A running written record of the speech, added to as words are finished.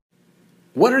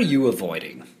What are you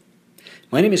avoiding?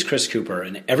 My name is Chris Cooper,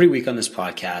 and every week on this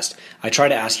podcast, I try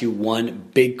to ask you one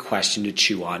big question to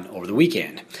chew on over the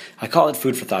weekend. I call it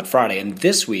Food for Thought Friday, and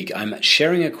this week I'm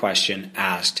sharing a question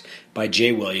asked by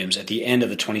Jay Williams at the end of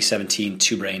the 2017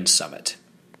 Two Brain Summit.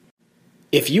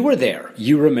 If you were there,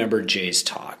 you remember Jay's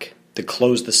talk that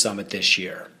closed the summit this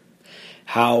year.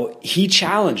 How he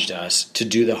challenged us to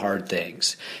do the hard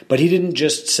things. But he didn't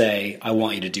just say, I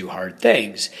want you to do hard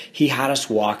things. He had us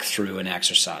walk through an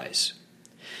exercise.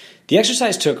 The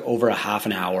exercise took over a half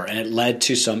an hour, and it led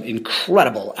to some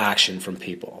incredible action from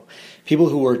people. People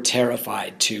who were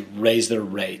terrified to raise their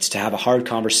rates, to have a hard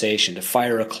conversation, to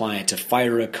fire a client, to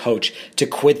fire a coach, to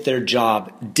quit their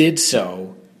job, did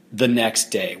so the next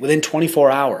day, within 24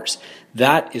 hours.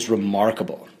 That is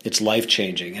remarkable. It's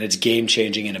life-changing, and it's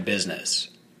game-changing in a business.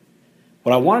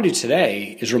 What I want to do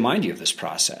today is remind you of this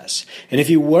process. And if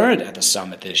you weren't at the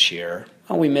summit this year,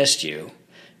 well, we missed you,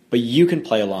 but you can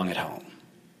play along at home.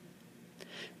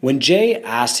 When Jay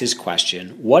asked his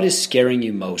question, what is scaring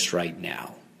you most right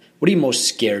now? What are you most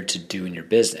scared to do in your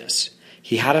business?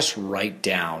 He had us write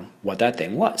down what that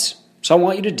thing was. So I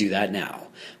want you to do that now.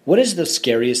 What is the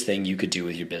scariest thing you could do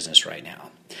with your business right now?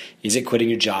 Is it quitting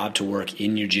your job to work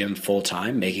in your gym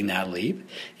full-time, making that leap?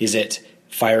 Is it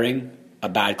firing a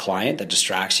bad client that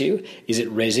distracts you? Is it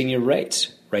raising your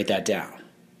rates? Write that down.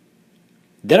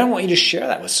 Then I want you to share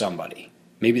that with somebody.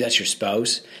 Maybe that's your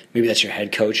spouse. Maybe that's your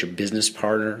head coach, your business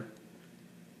partner.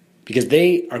 Because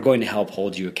they are going to help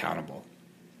hold you accountable.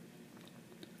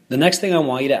 The next thing I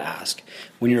want you to ask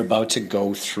when you're about to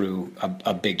go through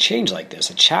a big change like this,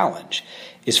 a challenge,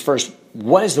 is first,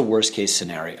 what is the worst case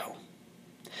scenario?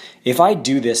 If I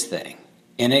do this thing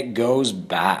and it goes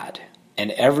bad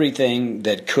and everything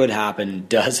that could happen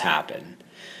does happen,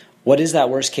 what is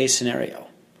that worst case scenario?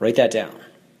 Write that down.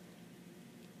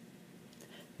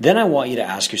 Then I want you to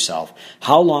ask yourself,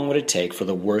 how long would it take for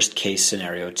the worst case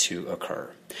scenario to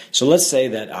occur? So let's say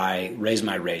that I raise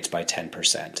my rates by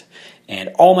 10% and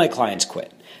all my clients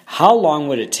quit. How long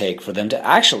would it take for them to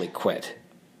actually quit?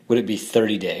 Would it be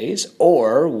 30 days,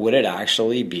 or would it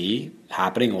actually be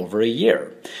happening over a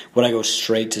year? Would I go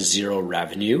straight to zero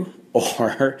revenue,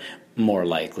 or more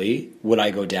likely, would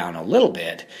I go down a little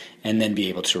bit and then be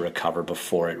able to recover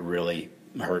before it really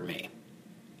hurt me?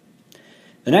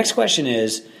 The next question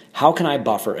is, how can I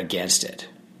buffer against it?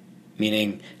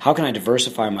 Meaning, how can I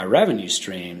diversify my revenue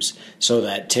streams so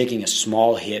that taking a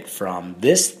small hit from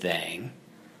this thing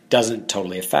doesn't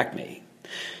totally affect me?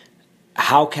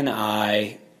 How can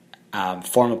I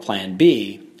form a plan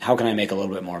B? How can I make a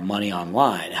little bit more money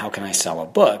online? How can I sell a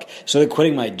book so that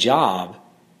quitting my job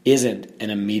isn't an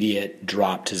immediate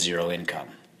drop to zero income?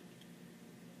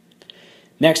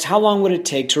 Next, how long would it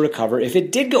take to recover if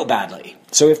it did go badly?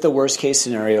 So if the worst case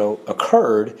scenario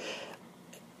occurred,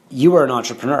 you are an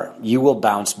entrepreneur. You will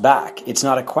bounce back. It's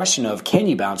not a question of can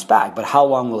you bounce back, but how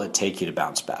long will it take you to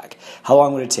bounce back? How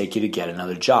long would it take you to get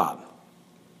another job?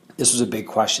 This was a big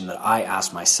question that I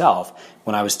asked myself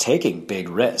when I was taking big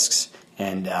risks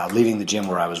and leaving the gym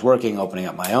where I was working, opening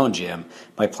up my own gym.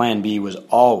 My plan B was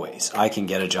always, I can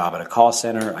get a job at a call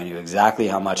center. I knew exactly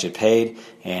how much it paid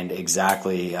and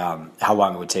exactly how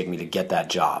long it would take me to get that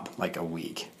job, like a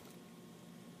week.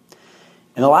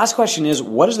 And the last question is,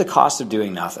 what is the cost of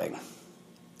doing nothing?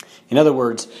 In other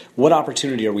words, what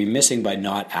opportunity are we missing by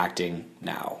not acting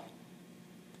now?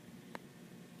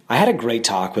 I had a great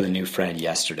talk with a new friend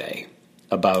yesterday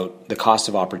about the cost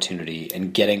of opportunity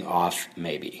and getting off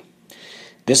maybe.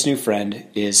 This new friend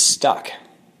is stuck.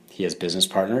 He has business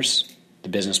partners. The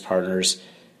business partners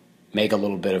make a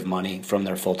little bit of money from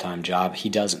their full-time job. He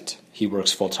doesn't. He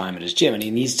works full-time at his gym, and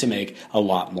he needs to make a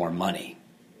lot more money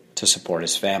to support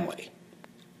his family.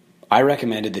 I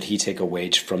recommended that he take a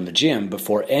wage from the gym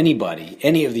before any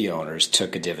of the owners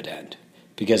took a dividend,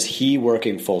 because he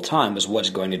working full-time was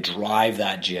what's going to drive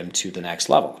that gym to the next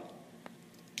level.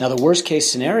 Now, the worst case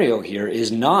scenario here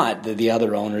is not that the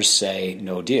other owners say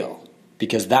no deal,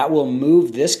 because that will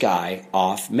move this guy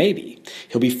off maybe.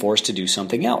 He'll be forced to do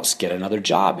something else, get another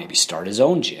job, maybe start his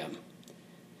own gym.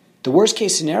 The worst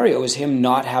case scenario is him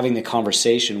not having the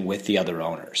conversation with the other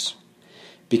owners,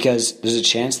 because there's a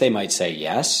chance they might say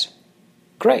yes,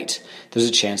 great. There's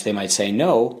a chance they might say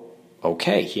no,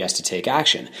 okay, he has to take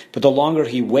action. But the longer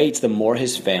he waits, the more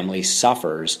his family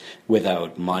suffers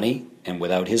without money and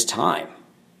without his time.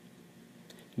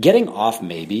 Getting off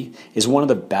maybe is one of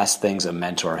the best things a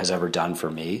mentor has ever done for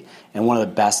me, and one of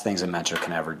the best things a mentor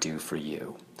can ever do for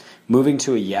you. Moving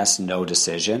to a yes-no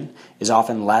decision is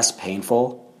often less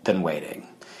painful than waiting.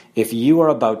 If you are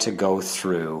about to go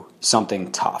through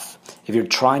something tough, if you're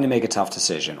trying to make a tough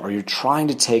decision or you're trying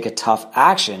to take a tough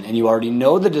action and you already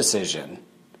know the decision,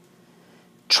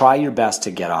 try your best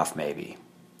to get off maybe.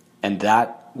 And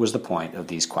that was the point of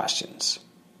these questions.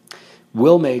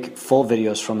 We'll make full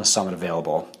videos from the summit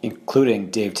available,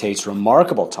 including Dave Tate's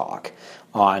remarkable talk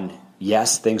on,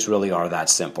 yes, things really are that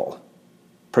simple,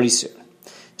 pretty soon.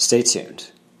 Stay tuned.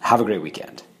 Have a great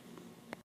weekend.